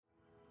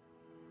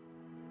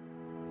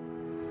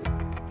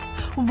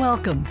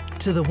Welcome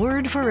to the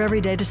Word for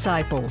Everyday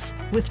Disciples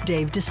with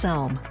Dave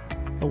DeSalm,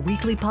 a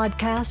weekly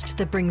podcast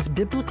that brings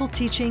biblical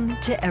teaching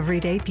to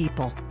everyday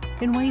people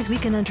in ways we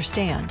can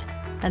understand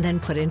and then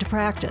put into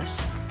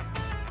practice.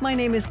 My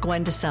name is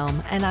Gwen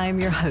DeSalm, and I am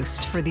your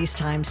host for these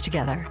times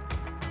together.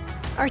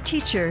 Our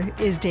teacher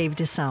is Dave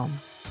DeSalm.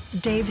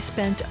 Dave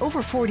spent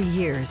over 40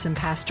 years in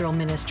pastoral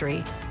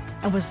ministry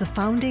and was the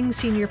founding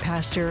senior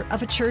pastor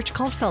of a church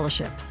called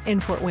Fellowship in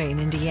Fort Wayne,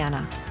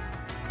 Indiana.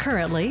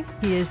 Currently,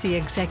 he is the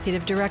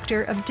executive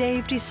director of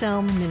Dave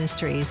DeSalm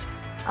Ministries,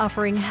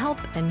 offering help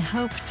and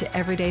hope to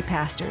everyday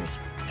pastors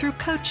through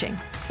coaching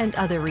and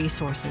other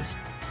resources.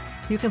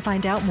 You can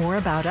find out more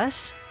about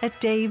us at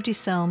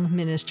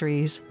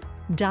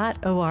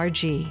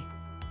davedesalmministries.org.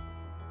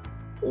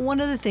 One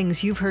of the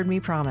things you've heard me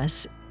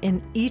promise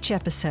in each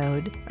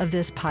episode of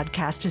this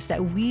podcast is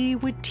that we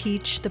would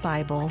teach the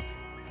Bible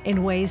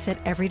in ways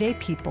that everyday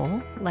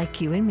people,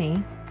 like you and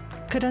me,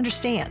 could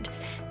understand,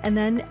 and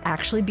then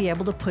actually be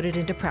able to put it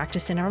into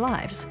practice in our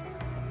lives.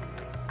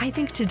 I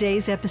think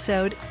today's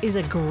episode is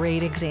a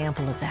great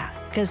example of that,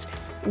 because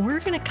we're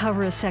going to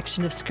cover a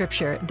section of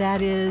Scripture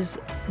that is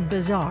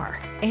bizarre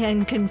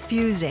and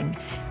confusing,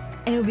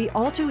 and it would be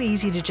all too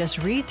easy to just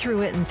read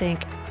through it and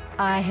think,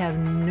 I have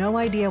no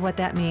idea what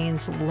that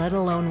means, let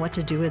alone what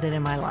to do with it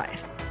in my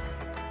life.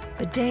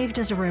 But Dave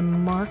does a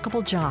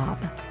remarkable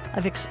job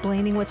of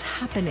explaining what's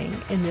happening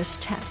in this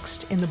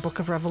text in the book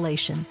of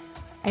Revelation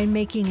and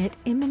making it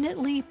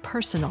eminently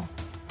personal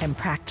and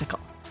practical.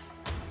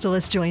 So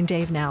let's join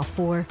Dave now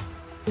for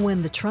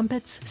When the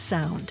Trumpets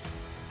Sound.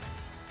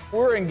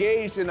 We're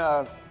engaged in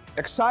an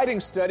exciting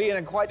study and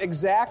a quite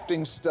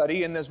exacting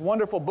study in this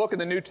wonderful book in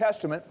the New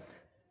Testament,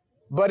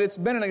 but it's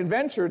been an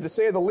adventure to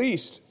say the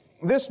least.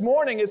 This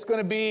morning it's going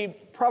to be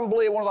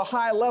probably one of the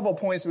high-level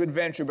points of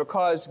adventure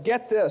because,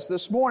 get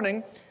this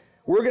morning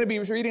we're going to be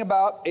reading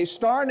about a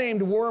star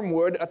named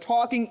Wormwood, a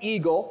talking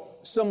eagle,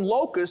 some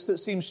locusts that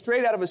seem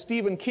straight out of a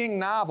Stephen King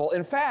novel.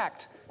 In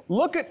fact,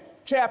 look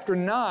at chapter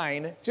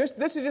 9.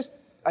 This is just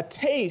a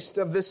taste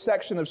of this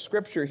section of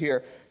Scripture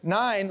here.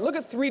 9, look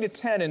at 3 to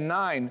 10 and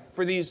 9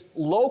 for these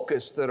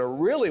locusts that are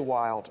really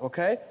wild,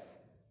 okay?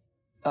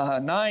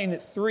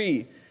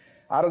 9:3.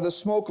 Out of the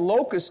smoke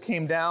locusts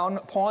came down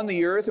upon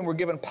the earth and were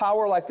given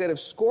power like that of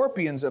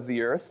scorpions of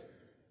the earth.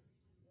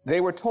 They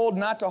were told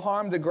not to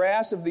harm the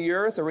grass of the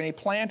earth or any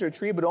plant or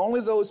tree, but only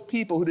those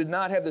people who did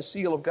not have the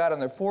seal of God on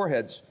their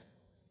foreheads.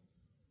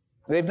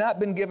 They've not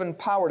been given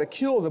power to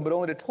kill them, but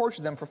only to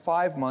torture them for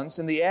 5 months.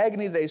 And the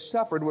agony they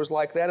suffered was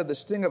like that of the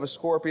sting of a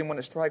scorpion when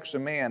it strikes a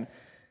man.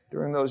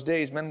 During those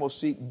days, men will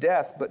seek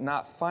death, but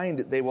not find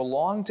it. They will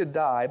long to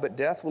die, but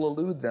death will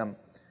elude them.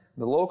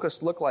 The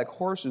locusts looked like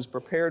horses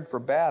prepared for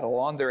battle.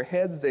 On their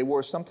heads they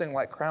wore something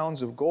like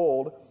crowns of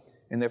gold,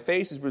 and their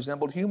faces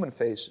resembled human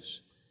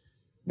faces.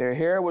 Their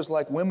hair was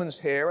like women's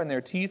hair, and their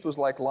teeth was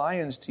like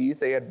lions' teeth.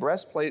 They had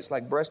breastplates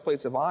like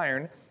breastplates of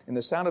iron, and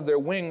the sound of their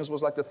wings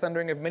was like the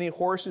thundering of many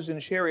horses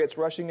and chariots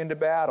rushing into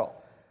battle.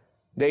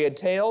 They had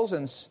tails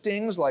and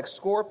stings like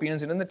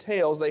scorpions, and in the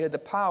tails they had the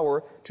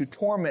power to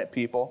torment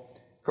people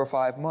for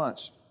 5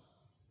 months.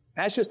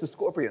 That's just the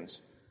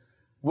scorpions.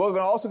 We're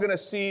also going to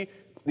see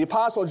the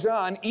Apostle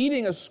John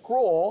eating a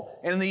scroll,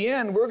 and in the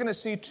end we're going to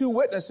see 2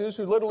 witnesses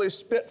who literally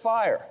spit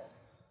fire.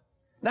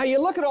 Now,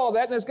 you look at all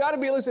that, and there's got to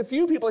be at least a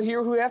few people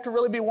here who have to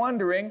really be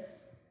wondering,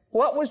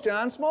 what was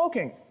John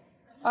smoking?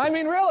 I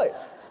mean, really.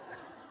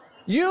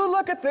 You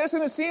look at this,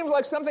 and it seems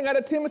like something out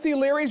of Timothy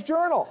Leary's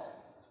journal.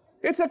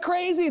 It's a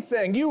crazy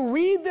thing. You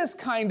read this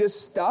kind of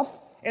stuff,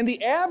 and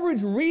the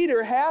average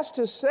reader has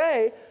to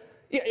say,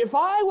 if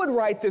I would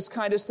write this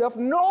kind of stuff,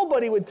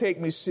 nobody would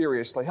take me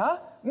seriously, huh?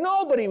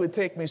 Nobody would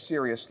take me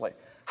seriously.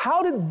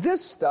 How did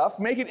this stuff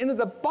make it into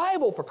the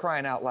Bible, for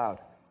crying out loud?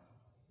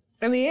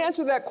 And the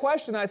answer to that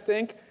question, I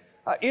think,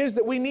 is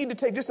that we need to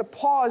take just a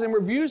pause and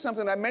review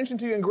something that I mentioned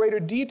to you in greater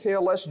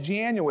detail last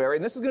January.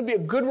 And this is going to be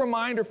a good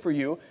reminder for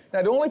you,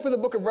 not only for the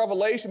book of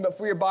Revelation, but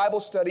for your Bible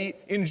study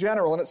in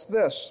general. And it's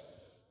this.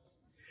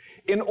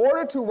 In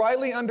order to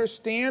rightly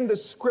understand the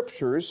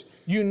Scriptures,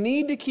 you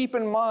need to keep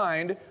in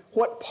mind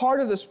what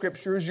part of the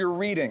Scriptures you're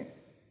reading.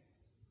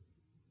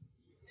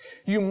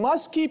 You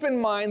must keep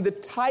in mind the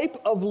type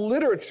of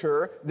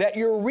literature that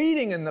you're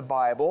reading in the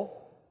Bible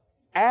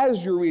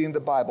as you're reading the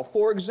Bible.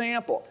 For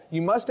example,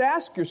 you must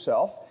ask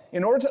yourself,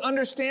 in order to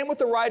understand what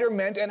the writer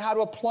meant and how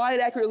to apply it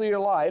accurately to your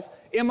life,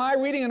 am I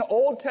reading an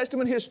Old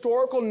Testament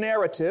historical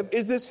narrative?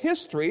 Is this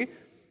history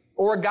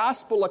or a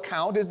gospel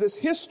account? Is this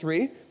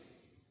history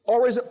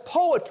or is it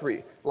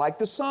poetry like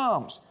the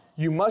Psalms?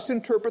 You must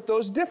interpret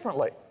those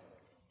differently.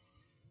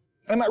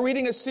 Am I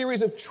reading a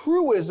series of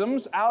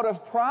truisms out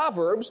of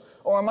Proverbs,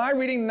 or am I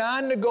reading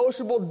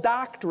non-negotiable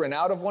doctrine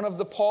out of one of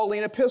the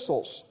Pauline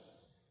epistles?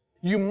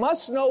 You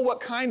must know what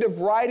kind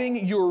of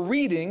writing you're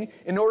reading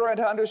in order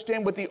to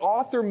understand what the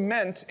author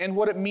meant and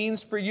what it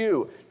means for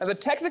you. Now, the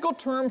technical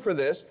term for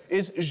this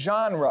is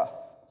genre.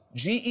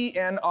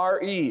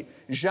 G-E-N-R-E.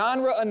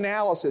 Genre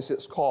analysis,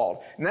 it's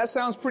called. And that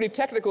sounds pretty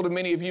technical to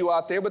many of you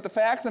out there, but the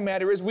fact of the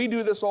matter is we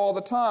do this all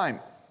the time.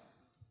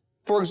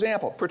 For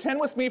example, pretend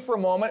with me for a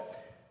moment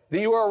that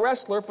you are a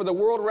wrestler for the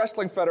World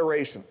Wrestling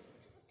Federation.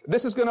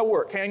 This is going to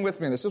work. Hang with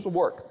me. This will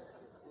work.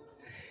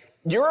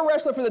 You're a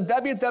wrestler for the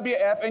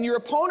WWF, and your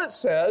opponent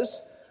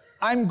says,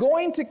 I'm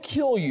going to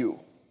kill you.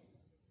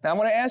 Now, I'm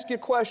going to ask you a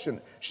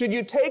question. Should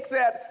you take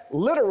that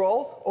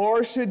literal,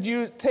 or should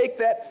you take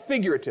that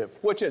figurative?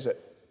 Which is it?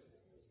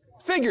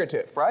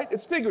 Figurative, right?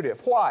 It's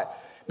figurative. Why?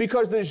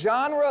 Because the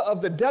genre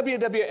of the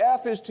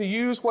WWF is to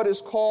use what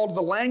is called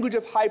the language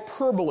of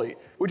hyperbole,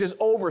 which is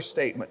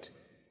overstatement.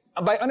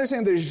 By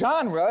understanding the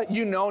genre,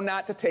 you know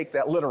not to take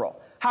that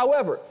literal.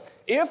 However,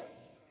 if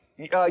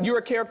you're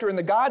a character in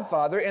The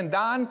Godfather and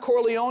Don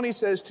Corleone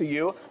says to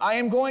you, I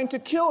am going to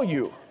kill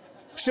you,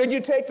 should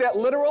you take that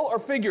literal or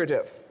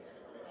figurative?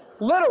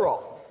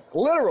 Literal.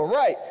 Literal,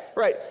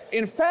 right.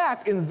 In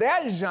fact, in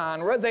that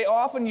genre, they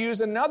often use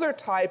another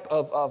type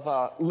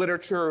of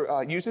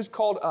literature usage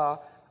called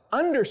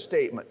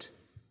understatement.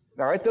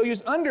 All right, they'll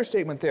use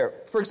understatement there.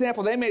 For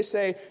example, they may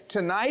say,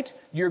 tonight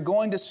you're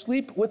going to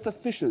sleep with the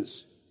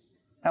fishes.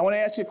 I want to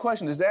ask you a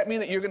question. Does that mean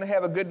that you're going to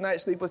have a good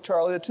night's sleep with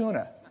Charlie the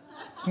Tuna?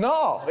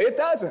 No, it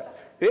doesn't.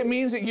 It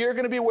means that you're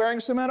going to be wearing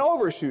cement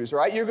overshoes,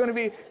 right? You're going to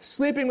be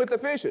sleeping with the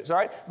fishes, all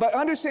right? By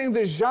understanding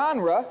the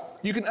genre,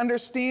 you can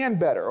understand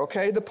better,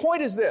 okay? The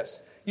point is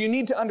this. You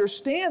need to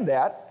understand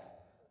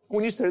that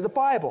when you study the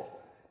Bible,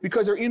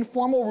 because there are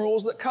informal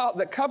rules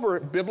that cover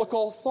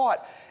biblical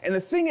thought. And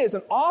the thing is,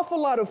 an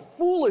awful lot of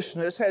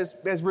foolishness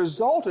has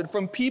resulted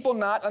from people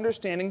not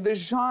understanding the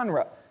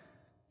genre.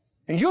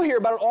 And you'll hear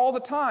about it all the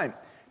time.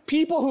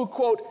 People who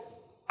quote,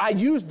 I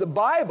use the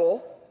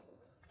Bible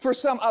for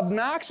some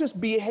obnoxious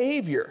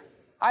behavior.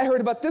 I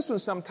heard about this one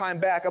some time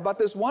back, about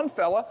this one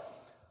fella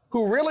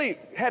who really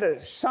had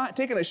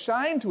taken a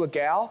shine to a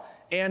gal,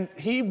 and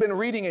he'd been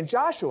reading in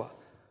Joshua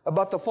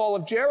about the fall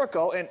of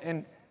Jericho,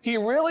 and he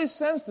really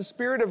sensed the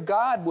Spirit of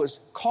God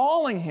was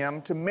calling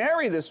him to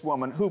marry this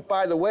woman, who,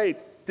 by the way,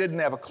 didn't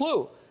have a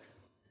clue.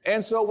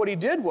 And so what he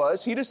did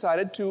was he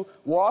decided to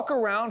walk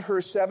around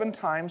her 7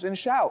 times and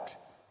shout,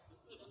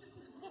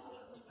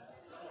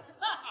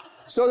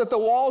 so that the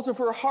walls of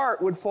her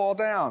heart would fall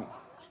down.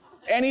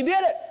 And he did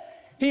it.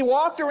 He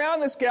walked around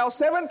this gal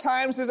 7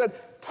 times and said,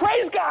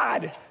 praise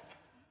God!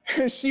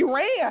 And she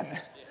ran.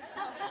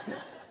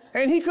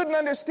 And he couldn't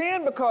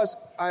understand because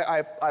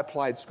I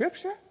applied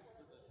Scripture.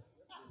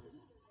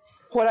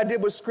 What I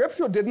did was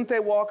scriptural. Didn't they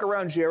walk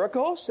around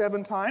Jericho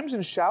 7 times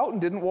and shout,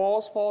 and didn't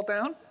walls fall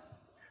down?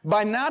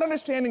 By not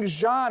understanding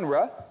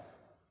genre,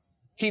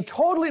 he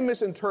totally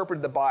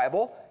misinterpreted the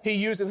Bible. He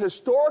used a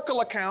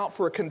historical account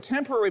for a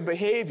contemporary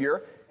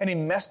behavior, and he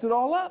messed it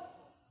all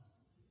up.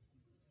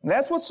 And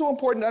that's what's so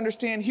important to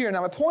understand here.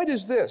 Now, my point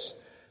is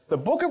this. The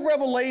book of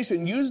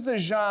Revelation uses a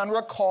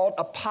genre called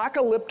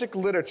apocalyptic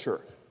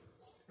literature.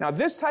 Now,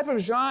 this type of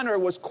genre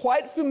was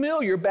quite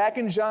familiar back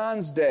in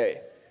John's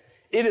day.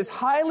 It is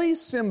highly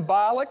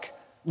symbolic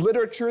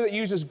literature that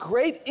uses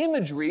great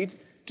imagery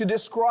to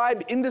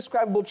describe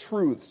indescribable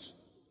truths.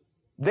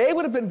 They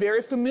would have been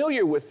very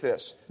familiar with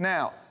this.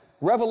 Now,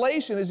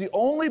 Revelation is the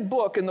only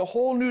book in the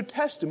whole New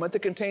Testament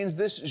that contains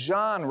this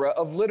genre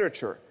of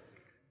literature.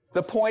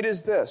 The point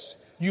is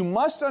this. You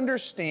must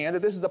understand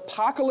that this is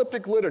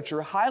apocalyptic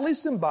literature, highly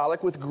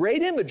symbolic, with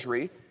great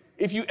imagery,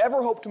 if you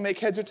ever hope to make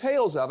heads or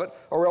tails of it,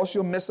 or else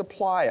you'll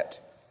misapply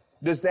it.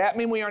 Does that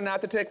mean we are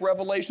not to take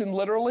Revelation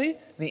literally?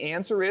 The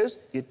answer is,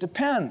 it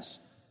depends.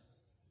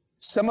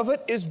 Some of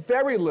it is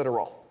very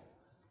literal.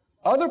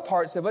 Other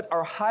parts of it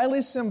are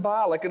highly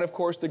symbolic, and of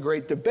course the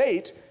great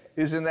debate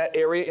is in that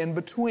area in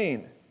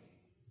between.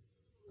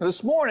 Now,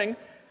 this morning,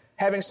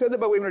 having said that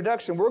by way of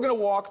introduction, we're going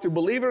to walk through,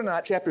 believe it or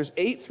not, chapters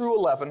 8 through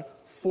 11,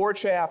 4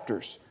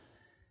 chapters.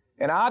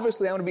 And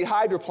obviously I'm going to be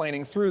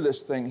hydroplaning through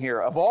this thing here.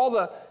 Of all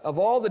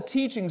the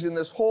teachings in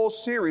this whole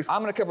series,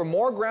 I'm going to cover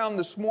more ground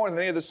this morning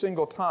than any other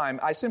single time.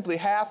 I simply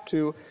have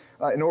to,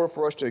 in order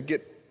for us to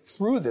get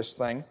through this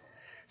thing.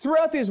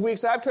 Throughout these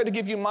weeks, I've tried to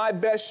give you my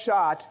best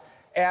shot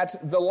at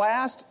the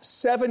last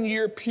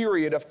 7-year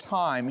period of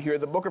time here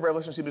the book of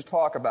Revelation seems to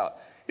talk about.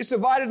 It's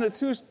divided into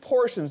 2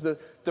 portions.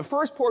 The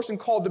first portion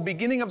called the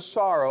beginning of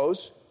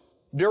sorrows,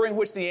 during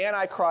which the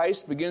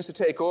Antichrist begins to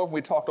take over.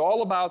 We talked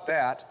all about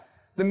that.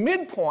 The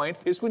midpoint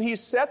is when he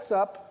sets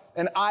up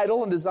an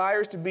idol and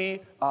desires to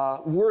be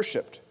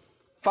worshipped.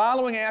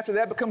 Following after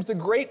that becomes the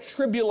Great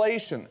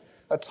Tribulation,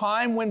 a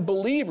time when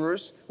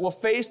believers will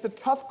face the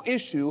tough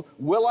issue,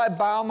 will I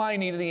bow my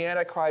knee to the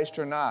Antichrist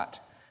or not?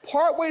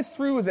 Partway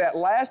through that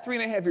last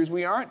 3.5 years,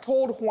 we aren't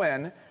told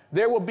when,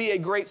 there will be a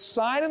great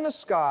sign in the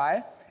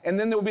sky, and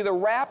then there will be the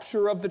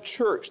rapture of the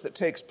church that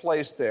takes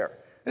place there.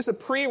 This is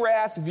a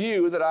pre-wrath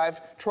view that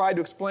I've tried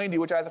to explain to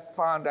you, which I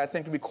found, I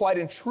think, to be quite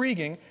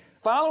intriguing.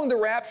 Following the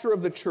rapture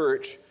of the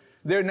church,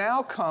 there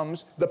now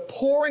comes the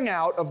pouring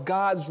out of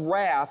God's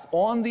wrath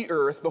on the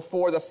earth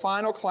before the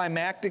final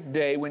climactic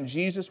day when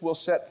Jesus will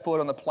set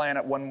foot on the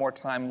planet one more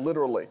time,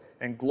 literally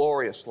and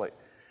gloriously.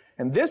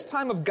 And this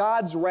time of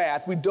God's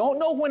wrath, we don't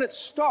know when it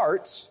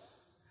starts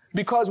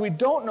because we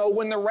don't know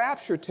when the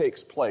rapture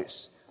takes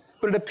place.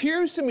 But it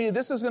appears to me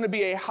this is going to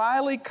be a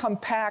highly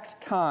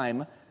compact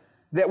time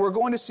that we're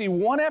going to see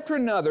one after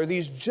another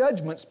these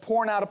judgments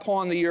pouring out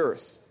upon the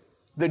earth.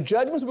 The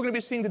judgments we're going to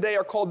be seeing today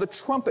are called the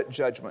Trumpet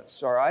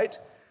Judgments, all right?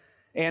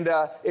 And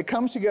it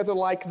comes together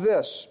like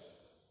this.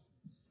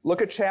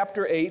 Look at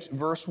chapter 8,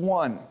 verse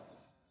 1.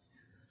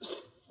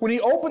 When he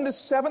opened the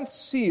seventh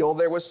seal,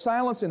 there was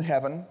silence in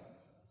heaven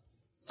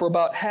for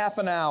about half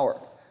an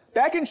hour.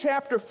 Back in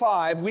chapter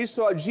 5, we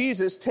saw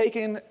Jesus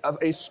taking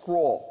a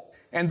scroll,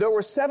 and there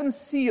were 7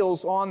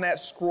 seals on that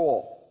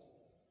scroll.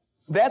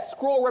 That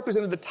scroll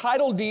represented the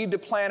title deed to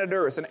planet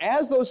Earth, and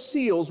as those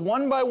seals,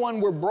 one by one,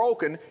 were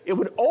broken, it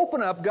would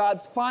open up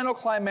God's final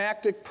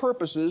climactic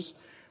purposes,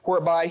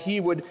 whereby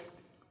He would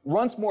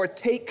once more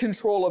take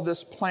control of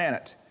this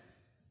planet.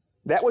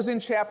 That was in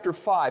chapter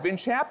 5. In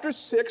chapter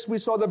 6, we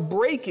saw the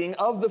breaking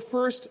of the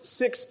first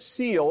 6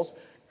 seals,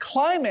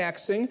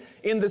 climaxing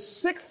in the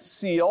 6th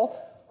seal,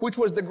 which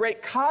was the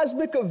great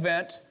cosmic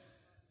event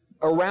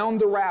around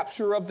the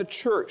rapture of the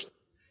church.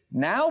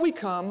 Now we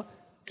come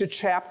to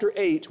chapter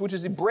 8, which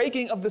is the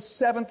breaking of the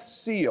 7th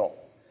seal.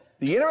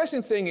 The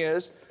interesting thing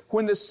is,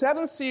 when the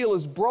 7th seal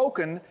is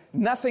broken,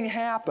 nothing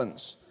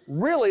happens.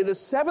 Really, the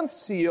 7th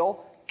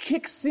seal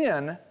kicks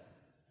in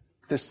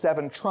the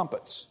 7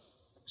 trumpets.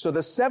 So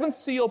the 7th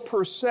seal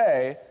per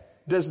se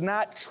does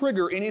not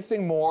trigger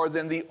anything more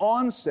than the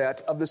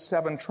onset of the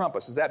 7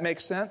 trumpets. Does that make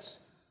sense?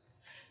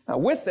 Now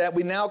with that,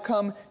 we now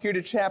come here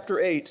to chapter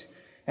 8.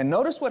 And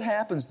notice what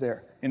happens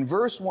there. In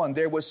verse 1,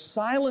 there was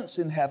silence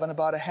in heaven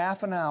about a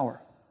half an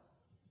hour.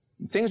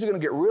 And things are going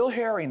to get real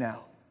hairy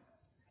now.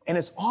 And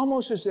it's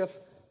almost as if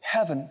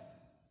heaven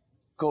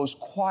goes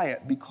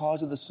quiet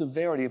because of the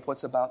severity of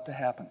what's about to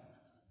happen.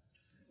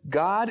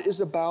 God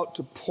is about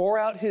to pour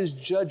out His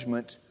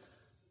judgment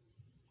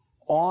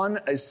on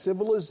a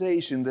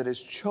civilization that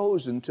has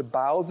chosen to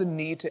bow the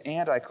knee to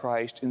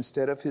Antichrist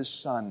instead of His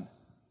Son.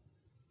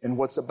 And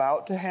what's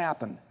about to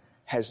happen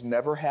has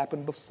never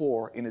happened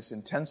before in its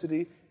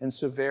intensity and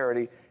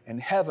severity.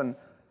 And heaven,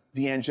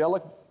 the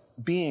angelic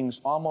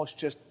beings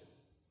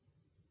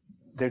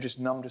they're just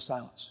numb to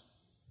silence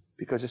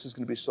because this is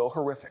going to be so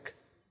horrific.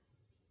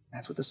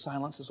 That's what the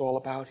silence is all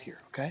about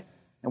here, okay?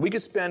 And we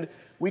could spend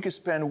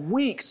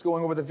weeks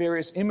going over the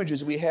various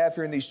images we have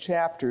here in these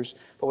chapters,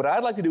 but what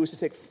I'd like to do is to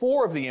take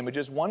 4 of the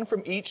images, one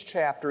from each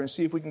chapter, and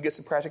see if we can get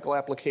some practical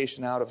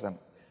application out of them.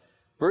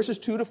 Verses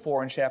 2 to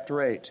 4 in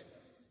chapter 8.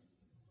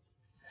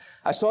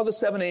 I saw the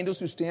 7 angels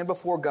who stand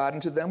before God,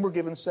 and to them were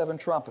given 7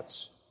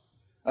 trumpets.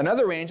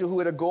 Another angel who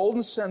had a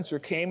golden censer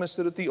came and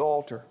stood at the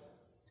altar.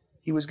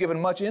 He was given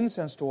much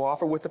incense to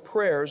offer with the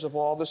prayers of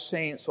all the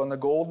saints on the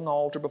golden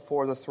altar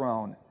before the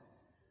throne.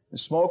 The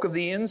smoke of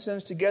the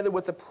incense together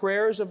with the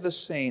prayers of the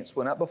saints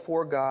went up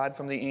before God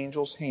from the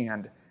angel's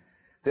hand.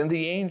 Then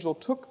the angel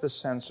took the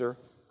censer,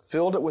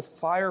 filled it with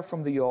fire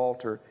from the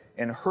altar,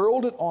 and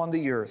hurled it on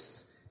the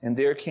earth. And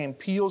there came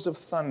peals of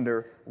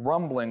thunder,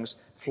 rumblings,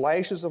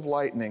 flashes of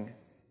lightning,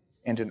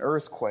 and an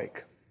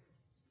earthquake.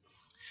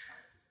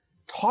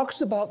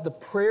 Talks about the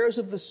prayers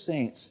of the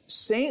saints.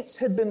 Saints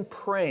had been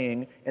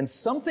praying, and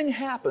something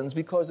happens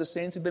because the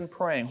saints had been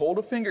praying. Hold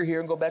a finger here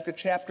and go back to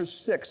chapter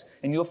 6,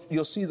 and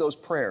you'll see those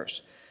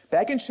prayers.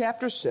 Back in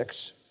chapter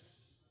 6,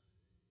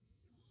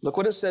 look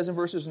what it says in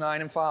verses 9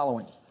 and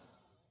following.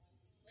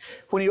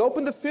 When he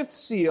opened the 5th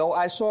seal,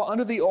 I saw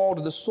under the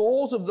altar the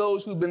souls of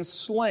those who'd been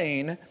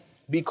slain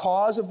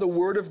because of the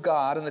word of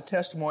God and the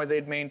testimony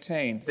they'd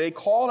maintained. They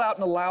called out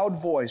in a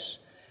loud voice,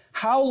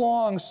 "How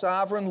long,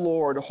 sovereign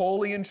Lord,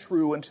 holy and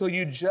true, until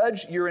you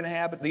judge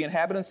the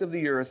inhabitants of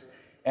the earth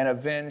and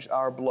avenge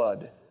our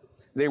blood?"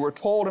 They were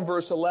told in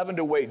verse 11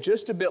 to wait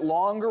just a bit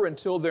longer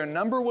until their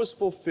number was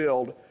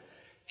fulfilled.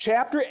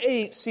 Chapter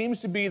 8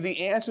 seems to be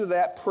the answer to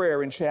that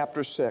prayer in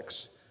chapter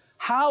 6.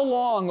 How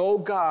long, O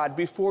God,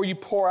 before you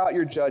pour out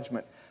your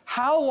judgment?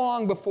 How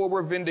long before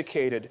we're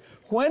vindicated?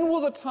 When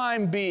will the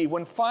time be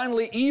when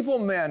finally evil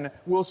men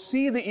will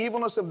see the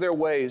evilness of their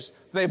ways?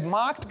 They've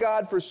mocked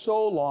God for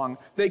so long.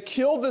 They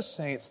killed the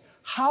saints.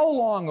 How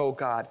long, O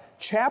God?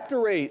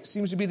 Chapter 8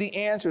 seems to be the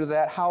answer to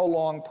that how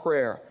long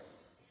prayer.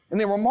 And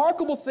the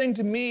remarkable thing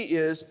to me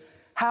is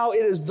how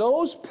it is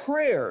those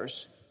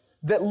prayers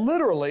that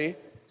literally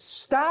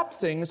stop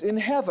things in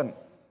heaven.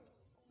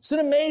 It's an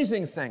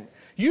amazing thing.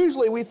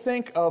 Usually we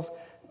think of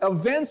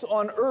events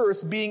on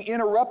earth being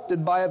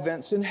interrupted by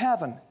events in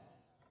heaven.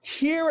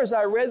 Here, as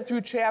I read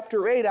through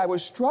chapter 8, I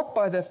was struck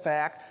by the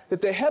fact that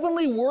the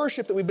heavenly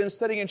worship that we've been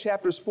studying in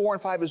chapters 4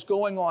 and 5 is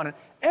going on, and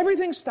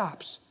everything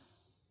stops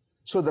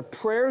so the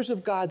prayers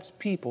of God's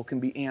people can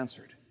be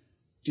answered.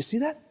 Do you see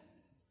that?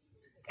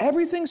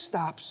 Everything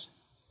stops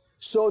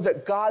so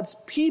that God's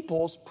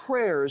people's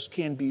prayers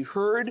can be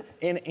heard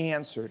and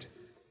answered.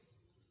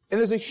 And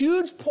there's a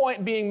huge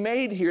point being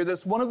made here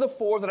that's one of the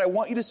 4 that I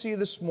want you to see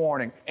this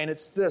morning. And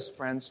it's this,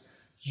 friends.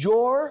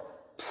 Your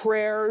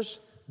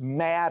prayers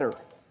matter.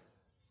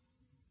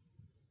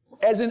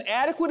 As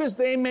inadequate as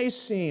they may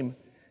seem,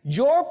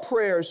 your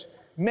prayers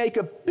make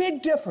a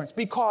big difference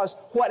because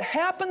what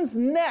happens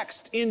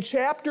next in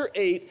chapter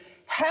 8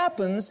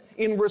 happens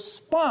in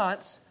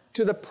response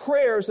to the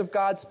prayers of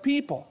God's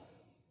people.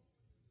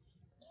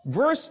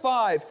 Verse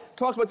 5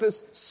 talks about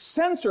this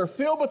censer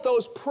filled with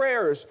those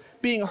prayers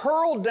being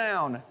hurled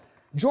down.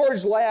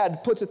 George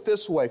Ladd puts it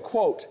this way,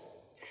 quote,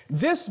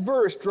 "This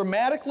verse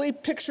dramatically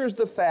pictures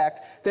the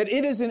fact that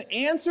it is an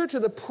answer to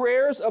the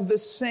prayers of the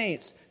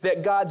saints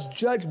that God's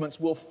judgments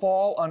will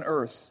fall on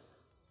earth.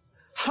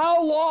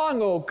 How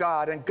long, O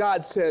God?" And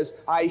God says,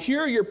 "I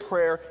hear your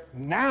prayer,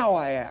 now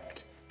I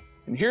act."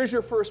 And here's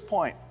your first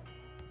point.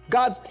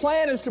 God's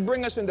plan is to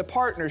bring us into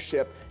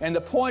partnership, and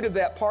the point of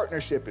that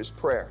partnership is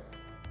prayer.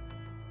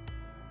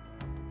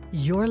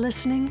 You're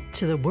listening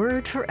to the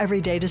Word for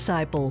Everyday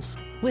Disciples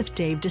with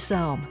Dave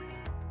DeSalm.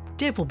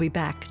 Dave will be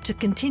back to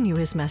continue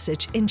his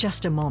message in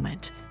just a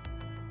moment.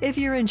 If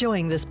you're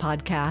enjoying this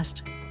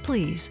podcast,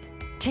 please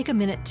take a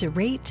minute to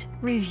rate,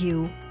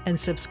 review, and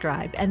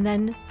subscribe, and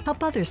then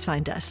help others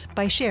find us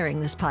by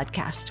sharing this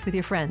podcast with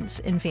your friends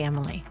and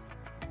family.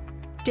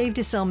 Dave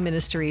DeSalm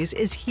Ministries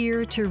is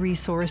here to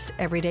resource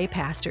everyday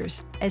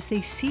pastors as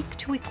they seek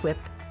to equip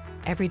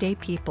everyday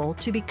people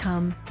to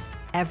become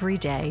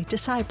everyday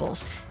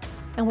disciples.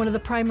 And one of the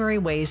primary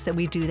ways that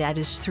we do that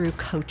is through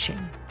coaching.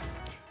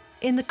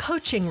 In the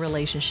coaching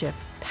relationship,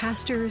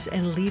 pastors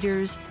and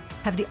leaders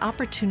have the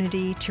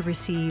opportunity to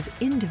receive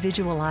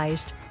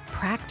individualized,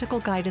 practical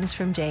guidance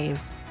from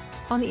Dave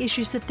on the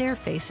issues that they're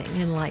facing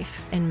in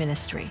life and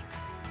ministry.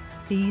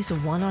 These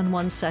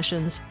one-on-one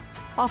sessions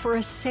offer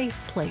a safe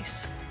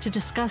place to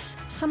discuss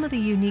some of the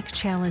unique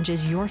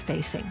challenges you're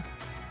facing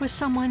with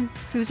someone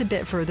who's a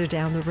bit further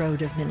down the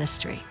road of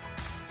ministry.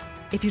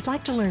 If you'd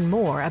like to learn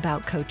more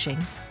about coaching,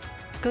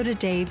 go to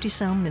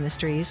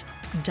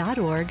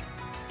davedesalmministries.org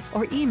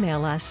or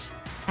email us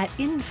at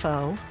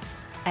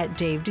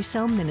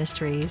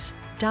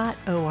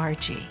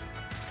info@davedesalmministries.org.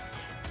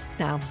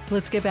 Now,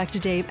 let's get back to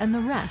Dave and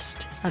the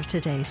rest of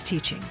today's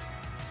teaching.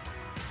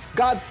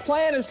 God's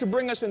plan is to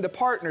bring us into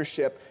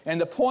partnership, and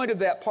the point of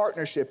that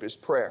partnership is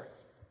prayer.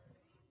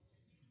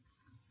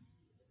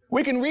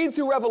 We can read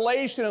through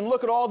Revelation and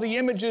look at all the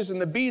images and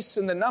the beasts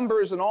and the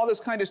numbers and all this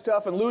kind of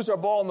stuff and lose our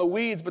ball in the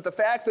weeds, but the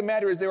fact of the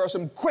matter is there are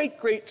some great,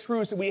 great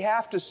truths that we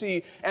have to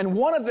see, and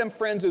one of them,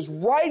 friends, is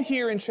right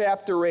here in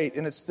chapter 8,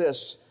 and it's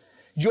this: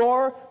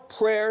 your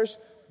prayers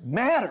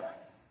matter.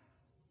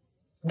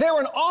 There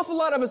are an awful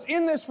lot of us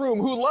in this room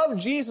who love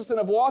Jesus and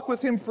have walked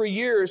with Him for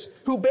years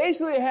who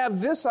basically have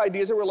this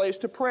idea as it relates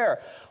to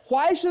prayer.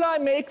 Why should I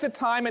make the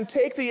time and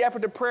take the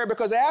effort to pray?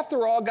 Because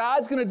after all,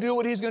 God's going to do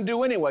what He's going to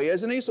do anyway,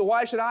 isn't He? So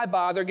why should I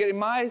bother getting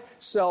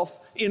myself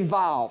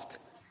involved?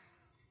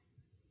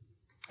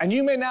 And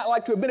you may not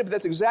like to admit it, but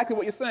that's exactly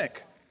what you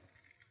think.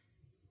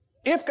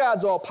 If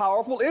God's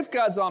all-powerful, if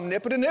God's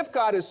omnipotent, if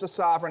God is the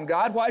sovereign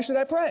God, why should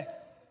I pray?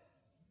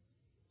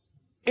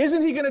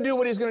 Isn't He going to do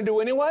what He's going to do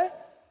anyway?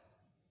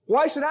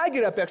 Why should I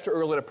get up extra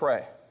early to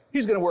pray?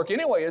 He's going to work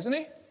anyway, isn't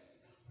He?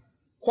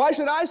 Why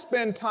should I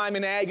spend time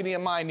in agony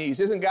on my knees?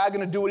 Isn't God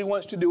going to do what He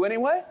wants to do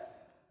anyway?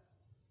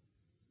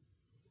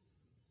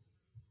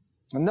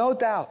 And no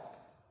doubt,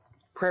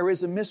 prayer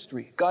is a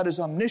mystery. God is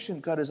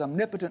omniscient, God is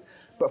omnipotent.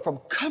 But from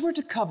cover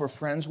to cover,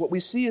 friends, what we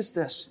see is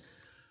this: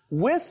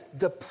 with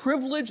the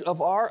privilege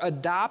of our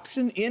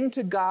adoption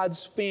into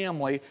God's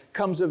family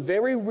comes a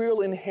very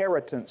real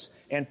inheritance.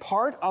 And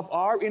part of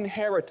our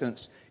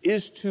inheritance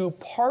is to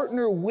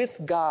partner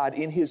with God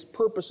in His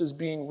purposes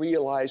being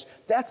realized.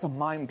 That's a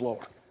mind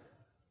blower.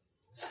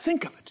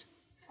 Think of it.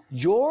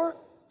 Your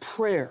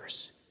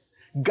prayers.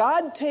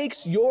 God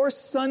takes your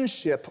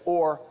sonship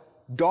or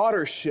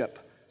daughtership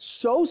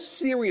so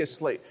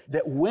seriously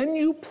that when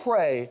you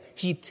pray,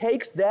 He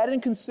takes that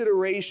in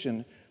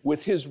consideration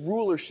with His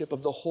rulership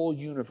of the whole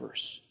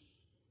universe.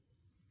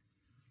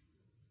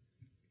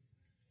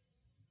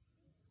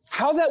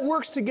 How that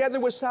works together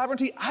with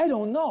sovereignty, I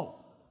don't know.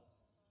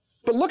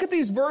 But look at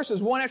these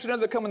verses, one after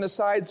another, come on the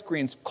side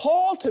screens.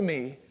 Call to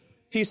me,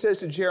 He says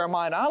to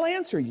Jeremiah, and I'll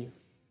answer you.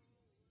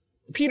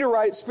 Peter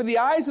writes, for the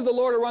eyes of the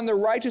Lord are on the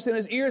righteous, and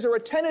His ears are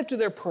attentive to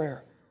their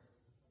prayer.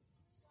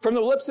 From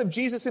the lips of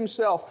Jesus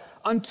Himself,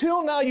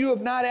 until now you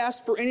have not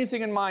asked for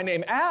anything in my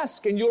name.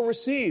 Ask and you'll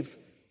receive.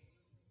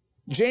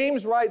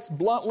 James writes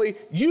bluntly,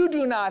 you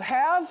do not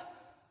have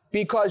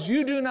because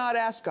you do not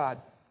ask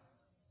God.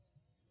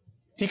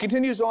 He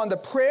continues on, the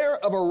prayer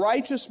of a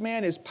righteous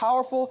man is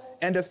powerful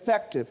and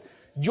effective.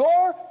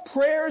 Your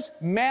prayers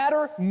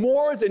matter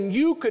more than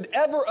you could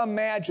ever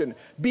imagine.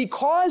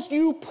 Because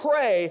you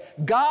pray,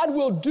 God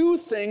will do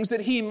things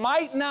that He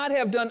might not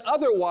have done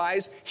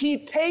otherwise. He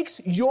takes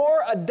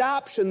your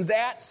adoption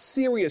that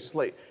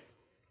seriously.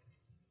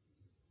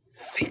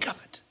 Think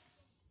of it.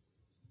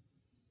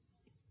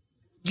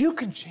 You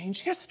can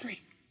change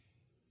history.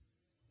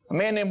 A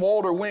man named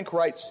Walter Wink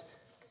writes,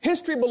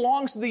 history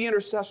belongs to the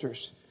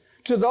intercessors,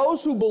 to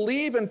those who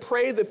believe and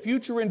pray the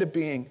future into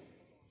being.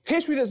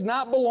 History does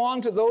not belong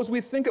to those we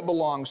think it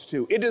belongs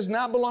to. It does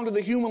not belong to the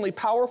humanly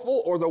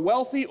powerful or the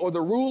wealthy or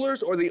the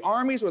rulers or the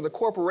armies or the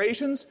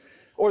corporations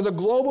or the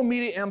global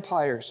media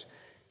empires.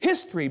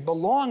 History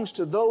belongs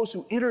to those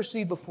who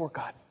intercede before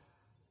God.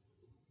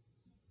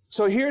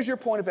 So here's your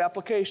point of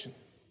application.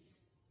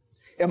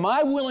 Am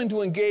I willing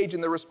to engage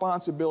in the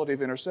responsibility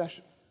of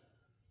intercession?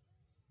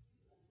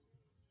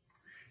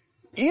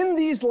 In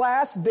these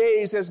last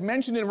days, as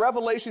mentioned in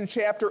Revelation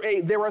chapter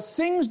 8, there are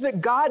things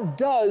that God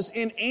does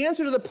in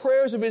answer to the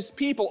prayers of His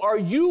people. Are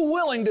you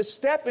willing to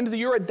step into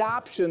your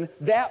adoption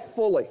that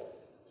fully?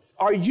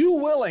 Are you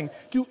willing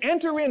to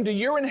enter into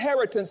your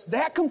inheritance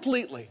that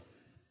completely?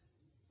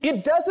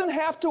 It doesn't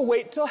have to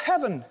wait till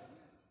heaven.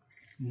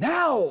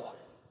 Now,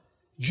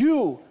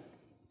 you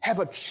have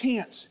a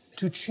chance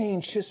to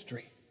change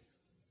history.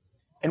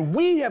 And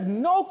we have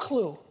no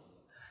clue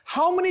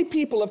how many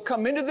people have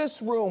come into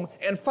this room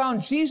and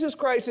found Jesus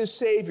Christ as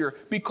Savior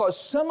because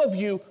some of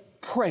you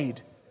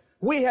prayed.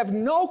 We have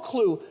no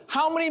clue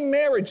how many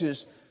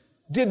marriages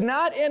did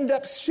not end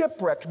up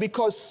shipwrecked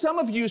because some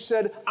of you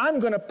said, I'm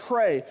going to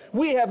pray.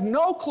 We have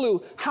no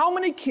clue how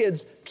many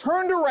kids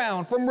turned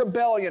around from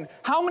rebellion,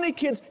 how many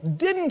kids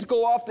didn't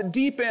go off the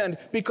deep end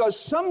because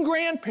some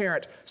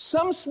grandparent,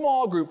 some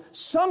small group,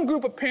 some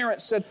group of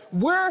parents said,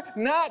 we're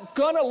not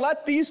going to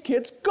let these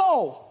kids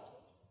go.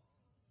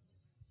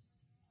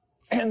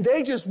 And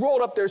they just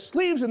rolled up their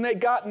sleeves and they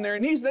got on their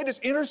knees. They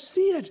just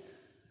interceded.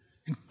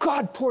 And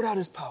God poured out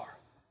His power.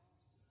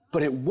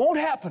 But it won't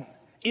happen.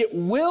 It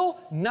will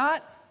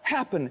not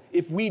happen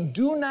if we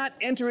do not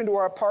enter into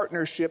our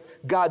partnership.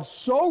 God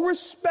so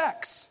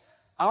respects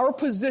our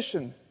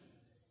position,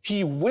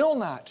 He will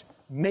not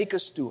make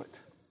us do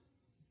it.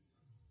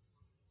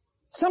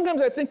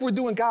 Sometimes I think we're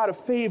doing God a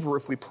favor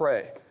if we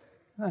pray.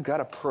 I've got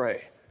to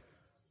pray.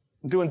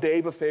 I'm doing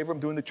Dave a favor. I'm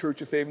doing the church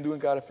a favor. I'm doing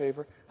God a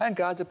favor. And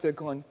God's up there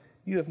going,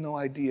 you have no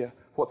idea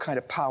what kind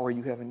of power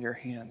you have in your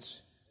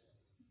hands.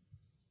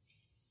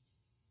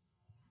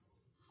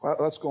 Well,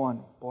 let's go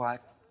on. Boy, I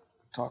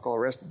talk all the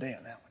rest of the day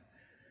on that one.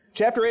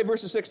 Chapter 8,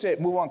 verses 6 to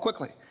 8. Move on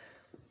quickly.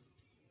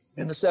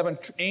 And the seven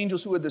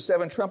angels who had the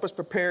seven trumpets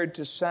prepared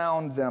to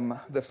sound them.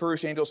 The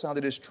first angel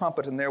sounded his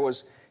trumpet, and there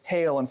was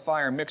hail and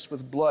fire mixed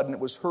with blood, and it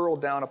was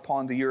hurled down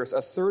upon the earth.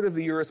 A third of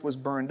the earth was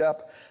burned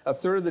up. A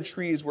third of the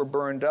trees were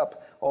burned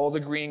up. All the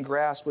green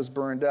grass was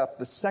burned up.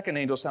 The second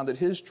angel sounded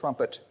his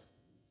trumpet,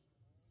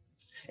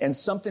 and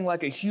something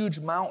like a huge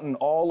mountain,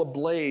 all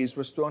ablaze,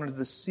 was thrown into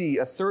the sea.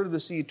 A third of the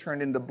sea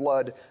turned into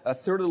blood. A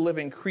third of the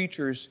living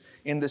creatures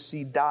in the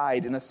sea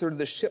died, and a third of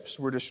the ships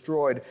were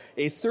destroyed.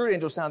 A third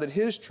angel sounded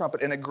his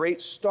trumpet, and a great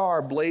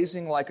star,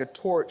 blazing like a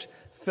torch,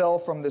 fell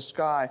from the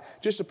sky.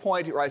 Just a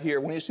point right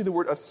here. When you see the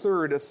word a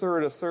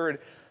third,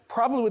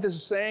 probably what this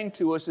is saying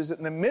to us is that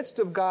in the midst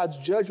of God's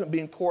judgment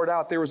being poured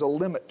out, there is a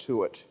limit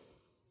to it.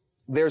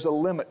 There's a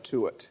limit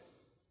to it.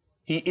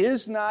 He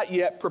is not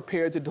yet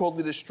prepared to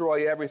totally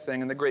destroy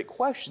everything. And the great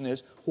question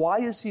is, why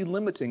is He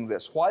limiting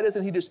this? Why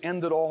doesn't He just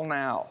end it all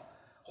now?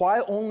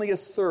 Why only a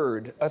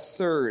third?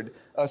 And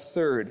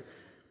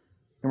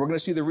we're going to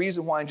see the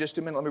reason why in just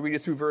a minute. Let me read you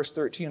through verse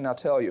 13 and I'll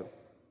tell you.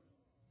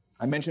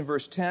 I mentioned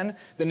verse 10.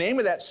 The name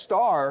of that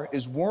star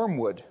is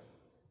wormwood.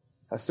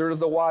 A third of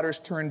the waters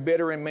turned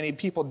bitter, and many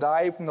people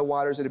died from the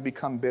waters that had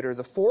become bitter.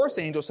 The fourth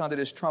angel sounded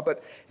his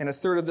trumpet, and a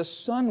third of the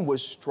sun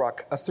was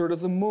struck, a third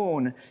of the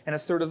moon, and a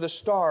third of the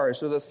stars,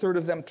 so the third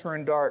of them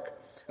turned dark.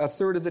 A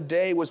third of the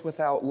day was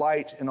without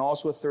light, and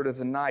also a third of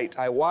the night.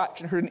 I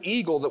watched and heard an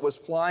eagle that was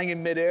flying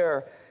in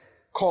midair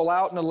call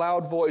out in a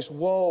loud voice,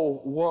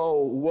 woe,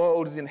 woe,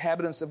 woe to the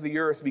inhabitants of the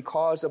earth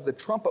because of the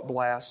trumpet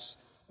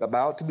blasts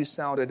about to be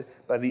sounded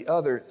by the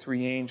other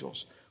three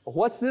angels. Well,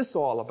 what's this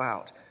all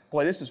about?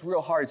 Boy, this is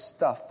real hard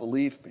stuff,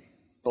 believe me.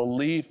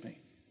 Believe me.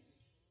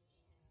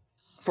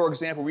 For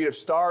example, we have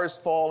stars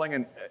falling,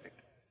 and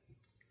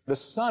the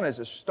sun is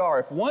a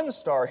star. If one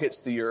star hits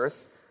the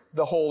earth,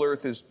 the whole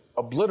earth is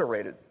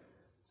obliterated.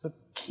 So it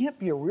can't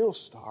be a real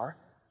star.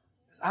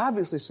 There's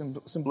obviously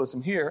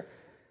symbolism here.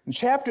 And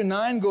chapter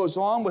 9 goes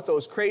on with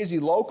those crazy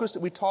locusts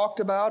that we talked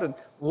about, and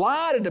a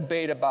lot of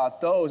debate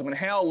about those. I mean,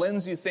 Hal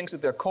Lindsey thinks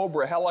that they're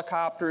Cobra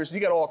helicopters. You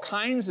got all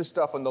kinds of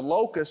stuff on the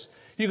locusts.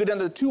 You go down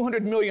to the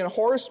 200 million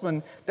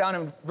horsemen down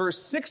in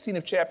verse 16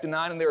 of chapter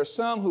 9, and there are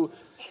some who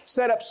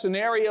set up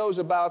scenarios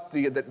about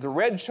the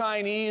red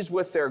Chinese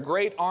with their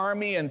great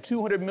army and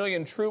 200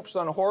 million troops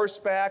on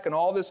horseback and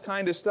all this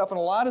kind of stuff, and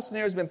a lot of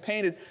scenarios have been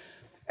painted.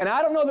 And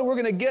I don't know that we're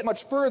going to get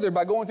much further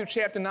by going through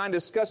chapter 9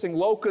 discussing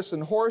locusts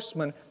and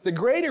horsemen. The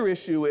greater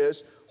issue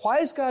is, why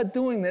is God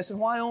doing this and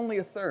why only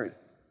a third?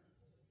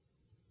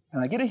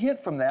 And I get a hint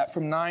from that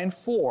from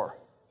 9:4.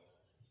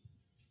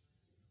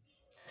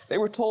 They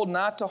were told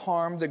not to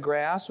harm the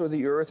grass or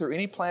the earth or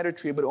any plant or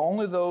tree, but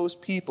only those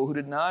people who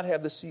did not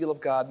have the seal of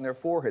God in their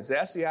foreheads.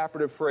 That's the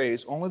operative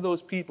phrase, only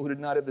those people who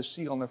did not have the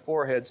seal on their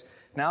foreheads.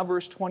 Now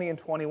verse 20 and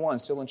 21,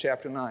 still in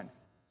chapter 9.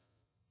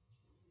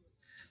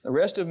 The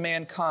rest of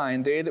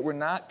mankind, they that were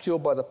not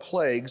killed by the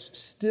plagues,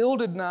 still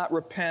did not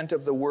repent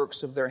of the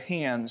works of their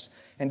hands,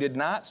 and did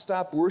not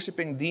stop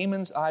worshiping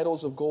demons,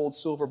 idols of gold,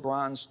 silver,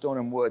 bronze, stone,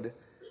 and wood,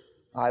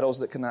 idols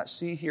that cannot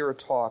see, hear, or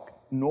talk,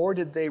 nor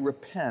did they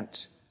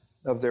repent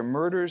of their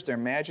murders, their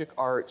magic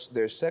arts,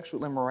 their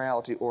sexual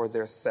immorality, or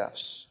their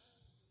thefts.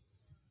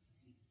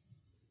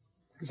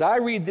 As I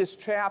read this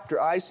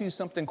chapter, I see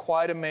something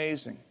quite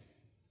amazing,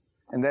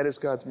 and that is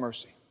God's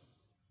mercy.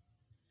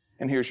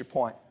 And here's your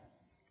point.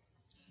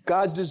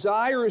 God's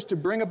desire is to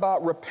bring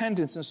about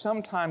repentance, and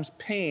sometimes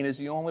pain is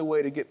the only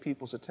way to get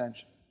people's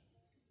attention.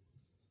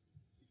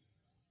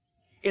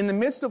 In the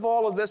midst of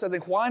all of this, I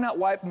think, why not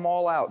wipe them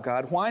all out,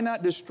 God? Why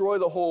not destroy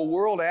the whole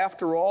world?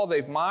 After all,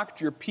 they've mocked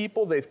your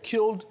people. They've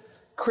killed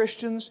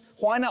Christians.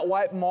 Why not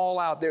wipe them all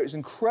out? There is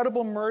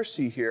incredible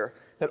mercy here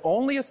that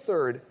only a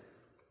third.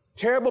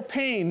 Terrible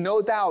pain,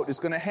 no doubt, is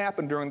going to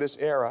happen during this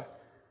era.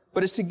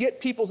 But it's to get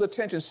people's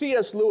attention.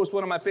 C.S. Lewis,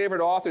 one of my favorite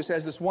authors,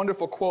 has this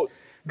wonderful quote: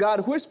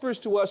 God whispers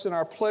to us in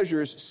our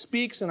pleasures,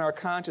 speaks in our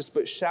conscience,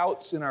 but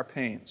shouts in our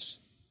pains.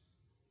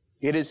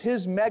 It is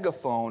His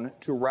megaphone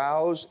to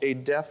rouse a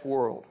deaf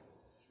world.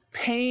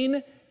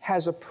 Pain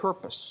has a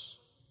purpose.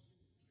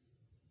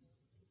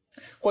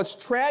 What's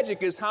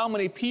tragic is how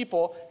many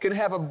people can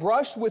have a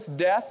brush with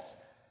death,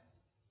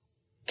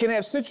 can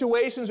have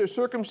situations or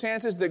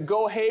circumstances that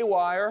go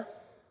haywire,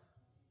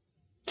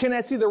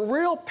 can see the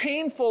real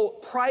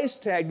painful price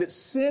tag that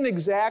sin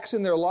exacts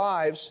in their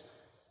lives,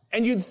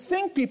 and you'd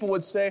think people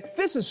would say,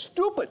 this is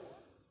stupid.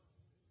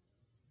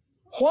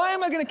 Why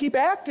am I going to keep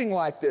acting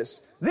like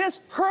this?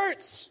 This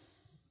hurts.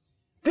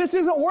 This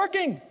isn't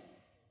working.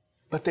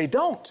 But they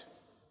don't.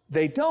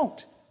 They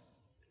don't.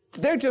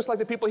 They're just like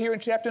the people here in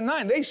chapter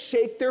 9. They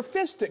shake their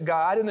fist at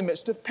God in the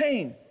midst of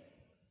pain.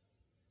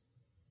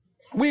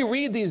 We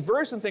read these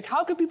verses and think,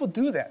 how could people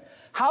do that?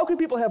 How could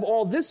people have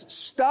all this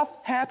stuff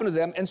happen to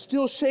them and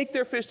still shake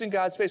their fist in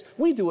God's face?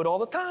 We do it all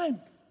the time.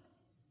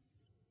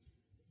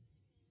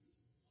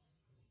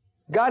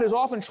 God is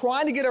often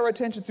trying to get our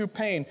attention through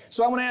pain.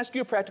 So I want to ask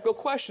you a practical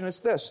question.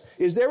 It's this: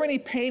 is there any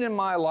pain in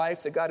my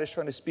life that God is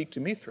trying to speak to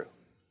me through?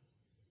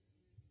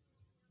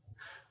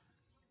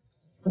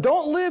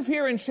 Don't live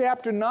here in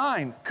chapter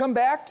 9. Come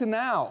back to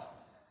now.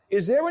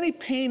 Is there any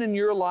pain in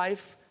your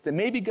life that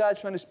maybe God's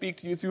trying to speak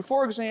to you through?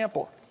 For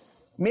example,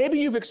 maybe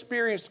you've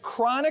experienced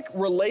chronic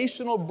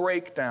relational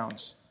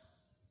breakdowns.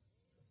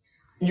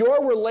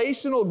 Your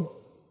relational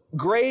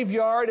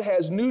graveyard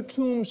has new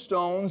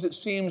tombstones, it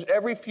seems,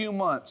 every few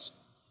months.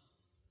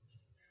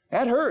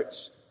 That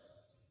hurts.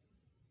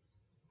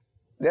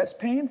 That's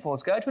painful.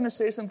 Is God trying to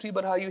say something to you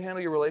about how you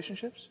handle your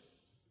relationships?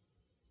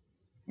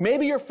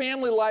 Maybe your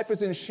family life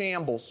is in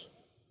shambles,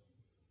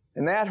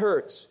 and that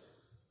hurts.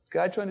 Is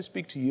God trying to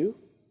speak to you?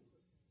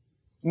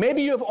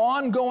 Maybe you have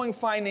ongoing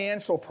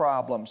financial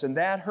problems, and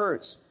that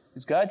hurts.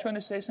 Is God trying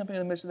to say something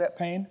in the midst of that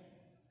pain?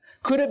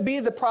 Could it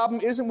be the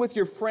problem isn't with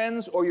your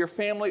friends or your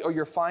family or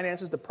your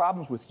finances? The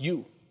problem's with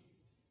you.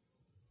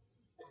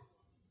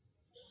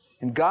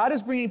 And God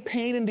is bringing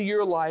pain into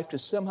your life to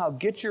somehow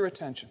get your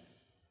attention.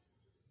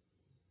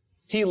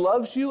 He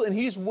loves you, and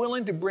He's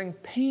willing to bring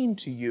pain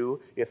to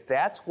you if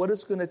that's what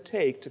it's going to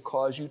take to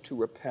cause you to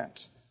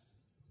repent.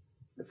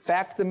 The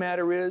fact of the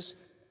matter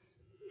is,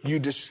 you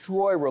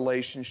destroy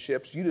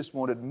relationships. You just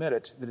won't admit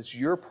it, that it's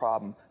your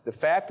problem. The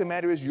fact of the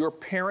matter is, your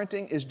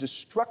parenting is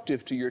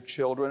destructive to your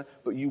children,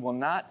 but you will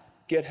not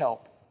get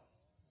help.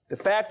 The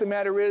fact of the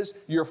matter is,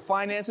 your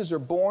finances are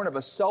born of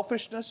a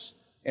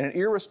selfishness and an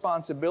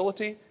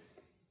irresponsibility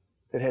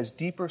that has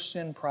deeper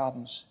sin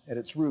problems at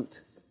its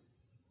root.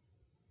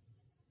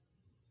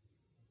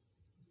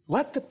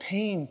 Let the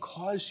pain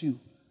cause you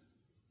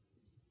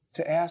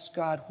to ask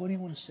God, what do you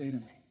want to say to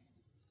me?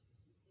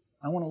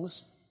 I want to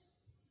listen.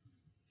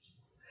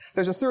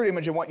 There's a third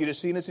image I want you to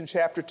see, and it's in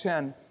chapter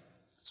 10.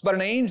 It's about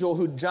an angel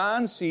who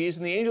John sees,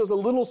 and the angel has a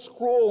little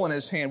scroll in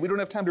his hand. We don't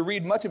have time to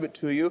read much of it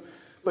to you,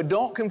 but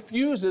don't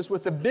confuse this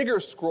with the bigger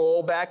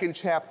scroll back in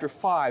chapter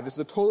 5. This is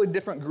a totally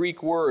different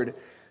Greek word.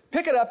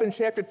 Pick it up in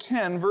chapter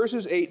 10,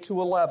 verses 8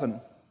 to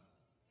 11.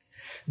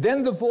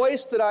 Then the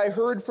voice that I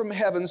heard from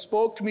heaven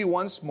spoke to me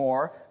once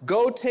more,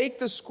 "Go take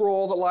the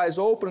scroll that lies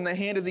open in the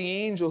hand of the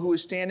angel who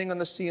is standing on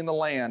the sea and the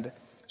land."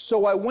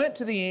 So I went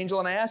to the angel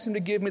and asked him to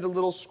give me the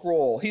little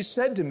scroll. He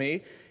said to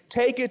me,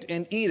 "Take it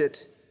and eat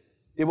it.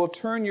 It will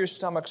turn your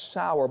stomach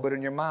sour, but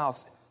in your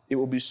mouth it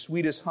will be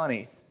sweet as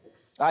honey."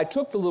 I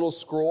took the little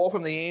scroll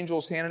from the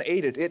angel's hand and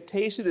ate it. It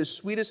tasted as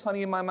sweet as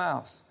honey in my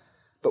mouth.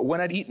 But when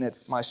I'd eaten it,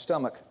 my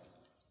stomach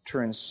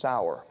turned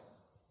sour.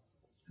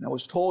 And I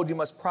was told, you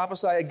must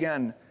prophesy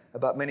again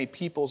about many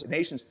peoples,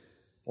 nations,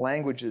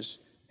 languages,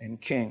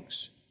 and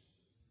kings.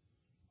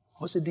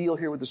 What's the deal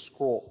here with the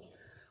scroll?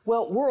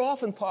 Well, we're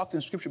often talked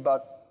in Scripture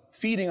about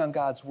feeding on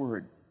God's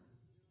Word.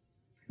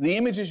 The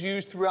image is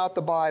used throughout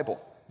the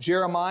Bible.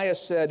 Jeremiah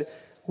said,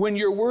 "When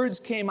your words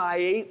came, I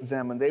ate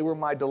them, and they were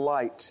my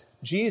delight."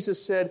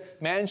 Jesus said,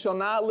 "Man shall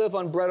not live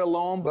on bread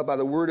alone, but by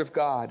the Word of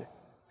God."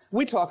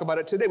 We talk about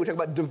it today. We talk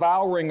about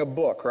devouring a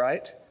book,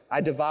 right? I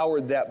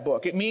devoured that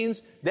book. It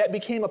means that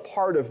became a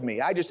part of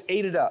me. I just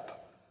ate it up.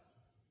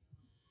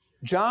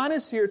 John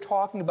is here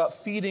talking about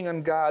feeding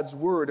on God's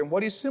Word, and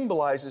what he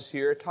symbolizes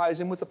here ties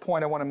in with the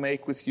point I want to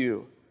make with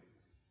you.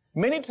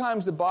 Many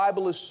times the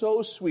Bible is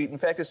so sweet. In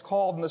fact, it's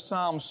called in the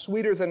Psalms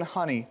sweeter than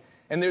honey.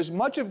 And there's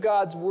much of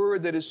God's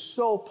Word that is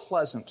so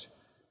pleasant.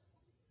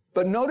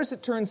 But notice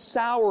it turns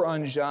sour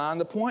on John.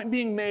 The point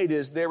being made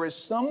is there are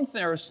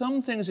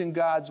some things in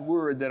God's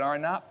Word that are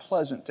not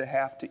pleasant to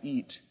have to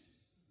eat.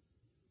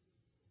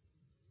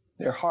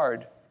 They're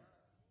hard.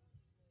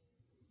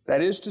 That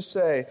is to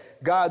say,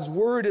 God's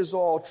Word is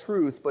all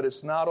truth, but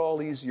it's not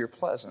all easy or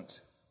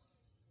pleasant.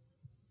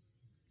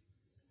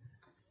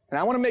 And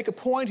I want to make a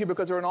point here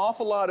because there are an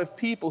awful lot of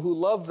people who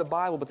love the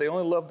Bible, but they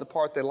only love the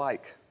part they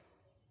like.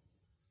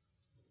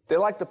 They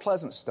like the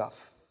pleasant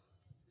stuff.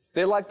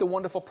 They like the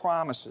wonderful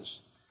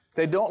promises.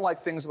 They don't like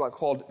things about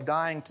called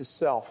dying to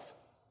self,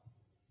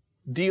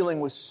 dealing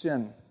with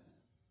sin,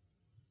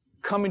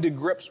 coming to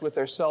grips with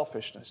their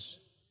selfishness.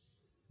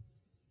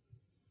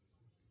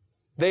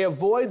 They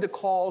avoid the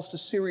calls to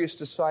serious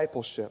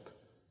discipleship.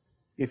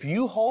 If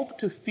you hope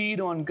to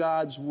feed on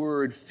God's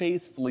Word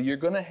faithfully, you're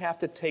going to have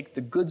to take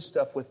the good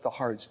stuff with the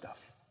hard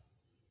stuff.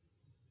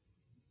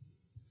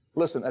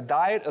 Listen, a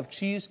diet of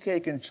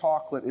cheesecake and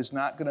chocolate is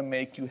not going to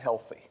make you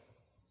healthy.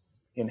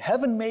 In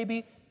heaven,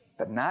 maybe,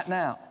 but not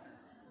now.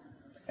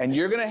 And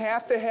you're going to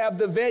have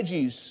the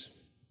veggies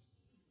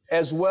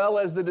as well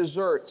as the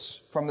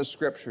desserts from the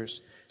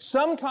Scriptures.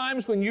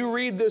 Sometimes when you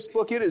read this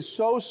book, it is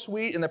so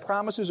sweet and the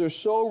promises are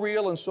so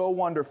real and so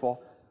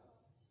wonderful.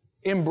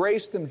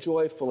 Embrace them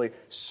joyfully.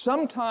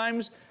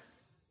 Sometimes,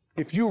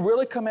 if you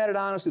really come at it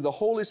honestly, the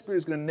Holy Spirit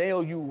is going to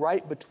nail you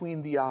right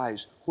between the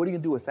eyes. What are you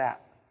going to do with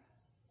that?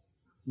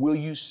 Will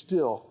you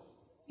still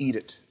eat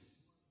it?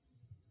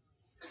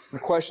 The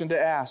question to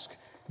ask,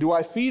 do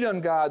I feed on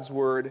God's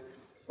Word,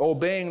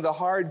 obeying the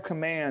hard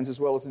commands as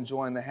well as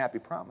enjoying the happy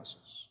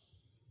promises?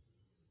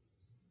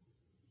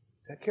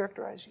 Does that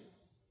characterize you?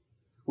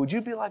 Would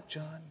you be like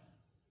John?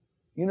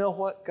 You know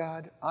what,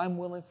 God? I'm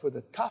willing for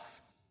the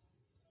tough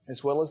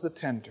as well as the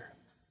tender.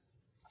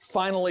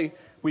 Finally,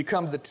 we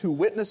come to the two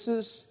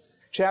witnesses.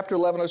 Chapter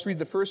 11, let's read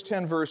the first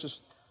 10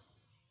 verses.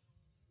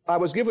 I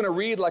was given a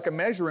reed like a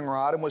measuring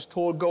rod and was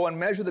told, go and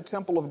measure the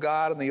temple of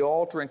God and the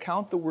altar and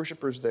count the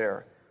worshipers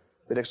there,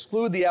 but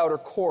exclude the outer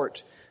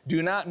court.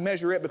 Do not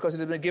measure it because it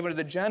has been given to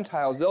the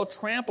Gentiles. They'll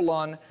trample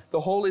on the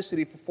holy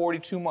city for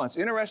 42 months.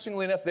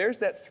 Interestingly enough, there's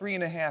that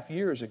 3.5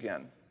 years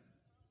again.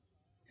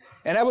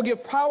 And I will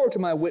give power to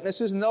my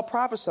witnesses, and they'll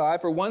prophesy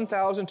for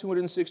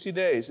 1,260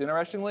 days.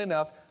 Interestingly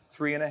enough,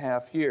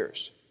 3.5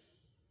 years.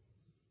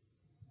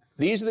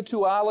 These are the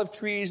two olive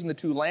trees and the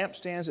two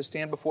lampstands that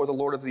stand before the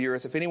Lord of the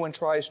earth. If anyone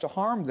tries to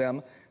harm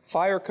them,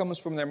 fire comes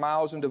from their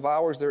mouths and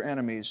devours their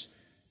enemies.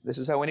 This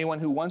is how anyone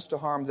who wants to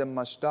harm them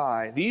must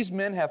die. These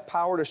men have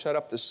power to shut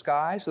up the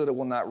sky so that it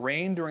will not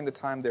rain during the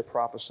time they're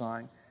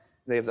prophesying.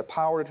 They have the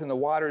power to turn the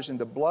waters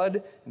into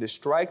blood and to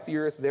strike the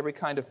earth with every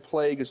kind of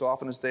plague as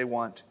often as they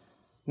want.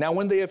 Now,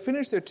 when they have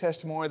finished their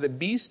testimony, the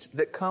beast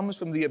that comes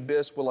from the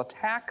abyss will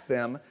attack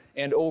them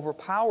and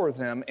overpower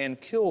them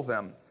and kill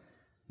them.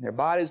 Their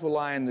bodies will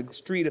lie in the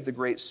street of the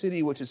great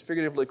city, which is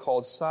figuratively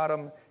called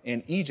Sodom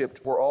and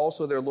Egypt, where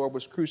also their Lord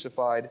was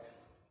crucified.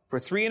 For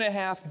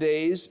 3.5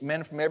 days,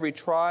 men from every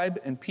tribe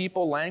and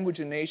people,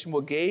 language, and nation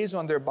will gaze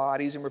on their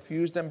bodies and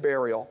refuse them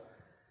burial.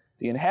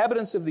 The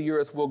inhabitants of the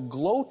earth will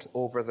gloat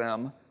over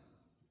them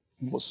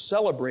and will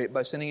celebrate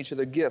by sending each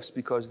other gifts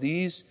because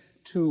these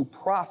two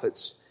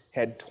prophets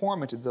had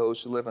tormented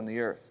those who live on the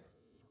earth.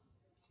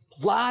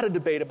 A lot of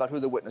debate about who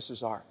the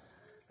witnesses are.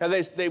 Now,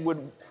 they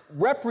would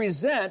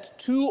represent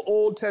two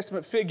Old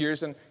Testament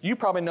figures, and you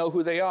probably know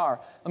who they are.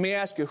 Let me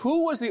ask you,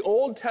 who was the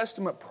Old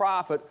Testament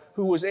prophet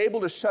who was able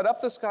to shut up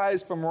the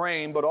skies from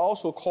rain, but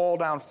also call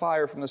down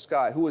fire from the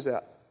sky? Who was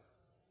that?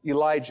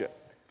 Elijah.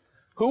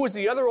 Who was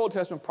the other Old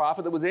Testament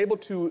prophet that was able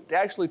to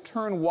actually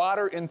turn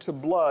water into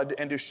blood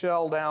and to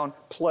shell down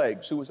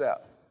plagues? Who was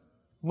that?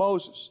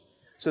 Moses.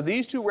 So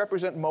these two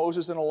represent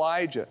Moses and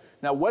Elijah.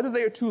 Now, whether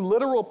they are two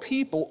literal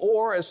people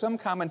or, as some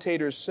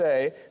commentators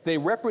say, they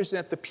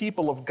represent the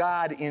people of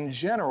God in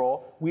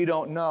general, we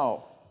don't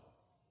know.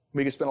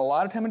 We could spend a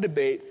lot of time in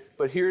debate,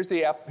 but here's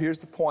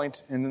the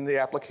point and then the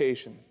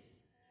application.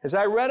 As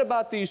I read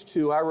about these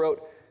two, I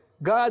wrote,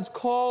 God's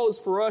call is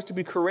for us to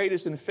be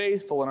courageous and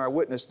faithful in our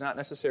witness, not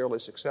necessarily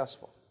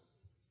successful.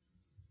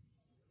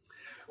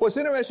 What's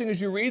interesting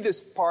as you read this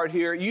part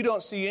here, you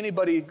don't see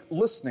anybody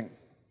listening.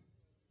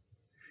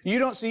 You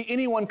don't see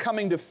anyone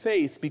coming to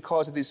faith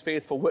because of these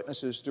faithful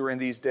witnesses during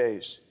these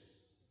days.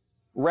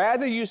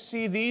 Rather, you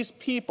see these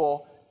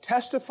people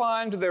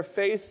testifying to their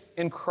faith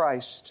in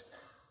Christ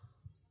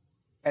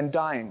and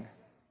dying.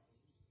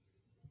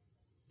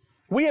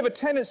 We have a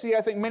tendency,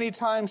 I think, many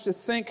times to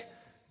think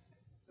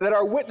that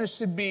our witness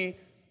should be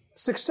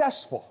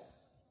successful.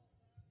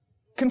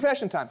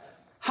 Confession time.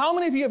 How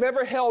many of you have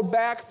ever held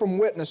back from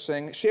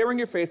witnessing, sharing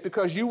your faith,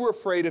 because you were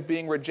afraid of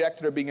being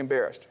rejected or being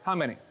embarrassed? How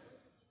many?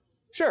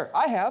 Sure,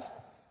 I have.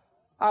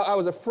 I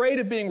was afraid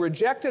of being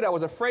rejected. I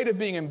was afraid of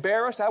being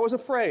embarrassed. I was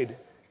afraid.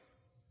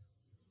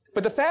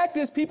 But the fact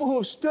is, people who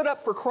have stood up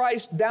for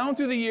Christ down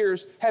through the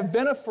years have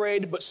been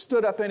afraid but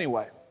stood up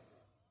anyway.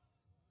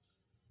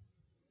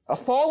 A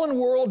fallen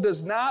world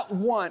does not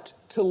want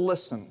to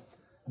listen.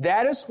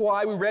 That is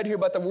why we read here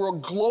about the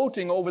world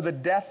gloating over the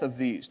death of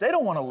these. They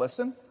don't want to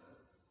listen.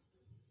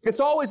 It's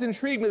always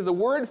intrigued me that the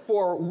word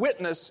for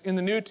witness in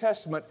the New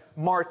Testament,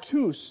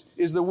 martus,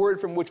 is the word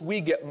from which we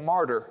get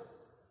martyr.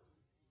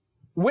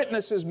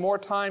 Witnesses, more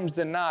times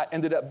than not,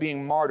 ended up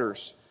being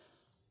martyrs.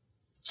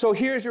 So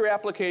here's your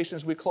application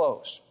as we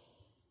close.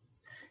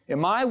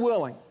 Am I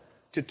willing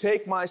to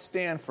take my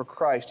stand for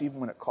Christ even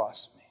when it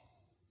costs me?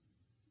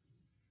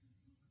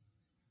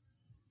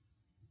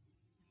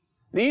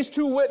 These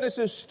two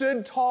witnesses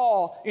stood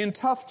tall in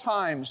tough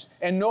times,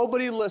 and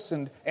nobody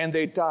listened, and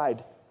they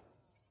died.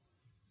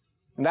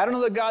 And I don't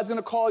know that God's going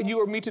to call you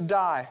or me to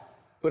die,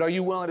 but are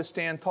you willing to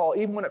stand tall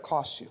even when it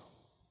costs you?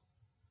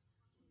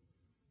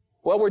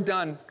 Well, we're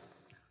done.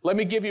 Let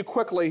me give you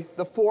quickly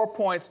the 4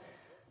 points.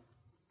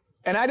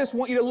 And I just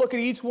want you to look at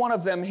each one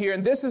of them here.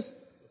 And this is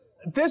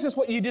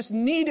what you just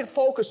need to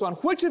focus on.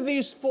 Which of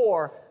these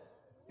 4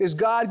 is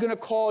God going to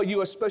call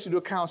you especially to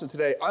account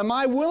today? Am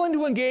I willing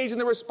to engage in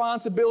the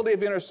responsibility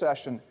of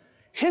intercession?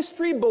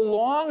 History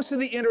belongs to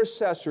the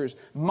intercessors.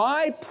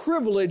 My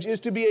privilege is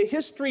to be a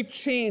history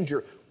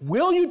changer.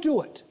 Will you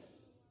do it?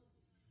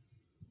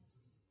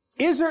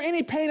 Is there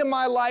any pain in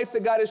my life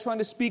that God is trying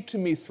to speak to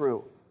me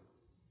through?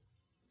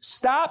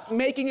 Stop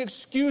making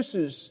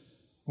excuses.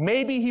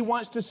 Maybe He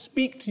wants to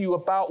speak to you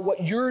about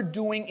what you're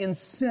doing in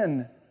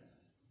sin.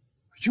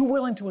 Are you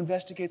willing to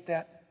investigate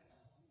that?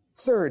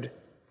 Third,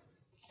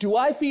 do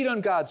I feed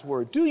on God's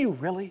Word? Do you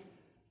really?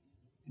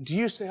 Do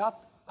you say, I'll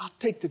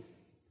take the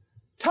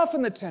tough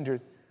and the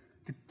tender,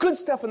 the good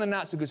stuff and the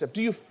not so good stuff?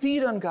 Do you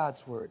feed on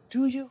God's Word?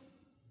 Do you?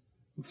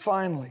 And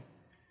finally,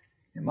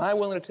 am I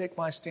willing to take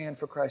my stand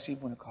for Christ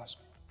even when it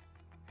costs me?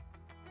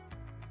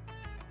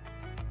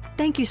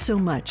 Thank you so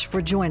much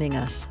for joining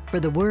us for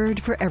the Word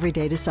for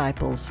Everyday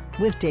Disciples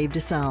with Dave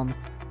DeSalm.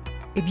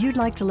 If you'd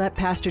like to let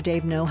Pastor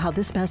Dave know how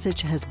this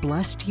message has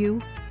blessed you,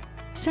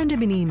 send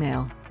him an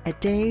email at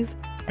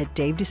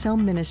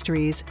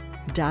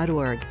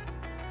dave@davedesalmministries.org.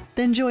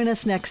 Then join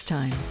us next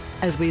time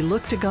as we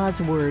look to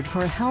God's Word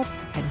for help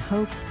and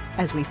hope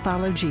as we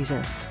follow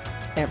Jesus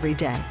every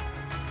day.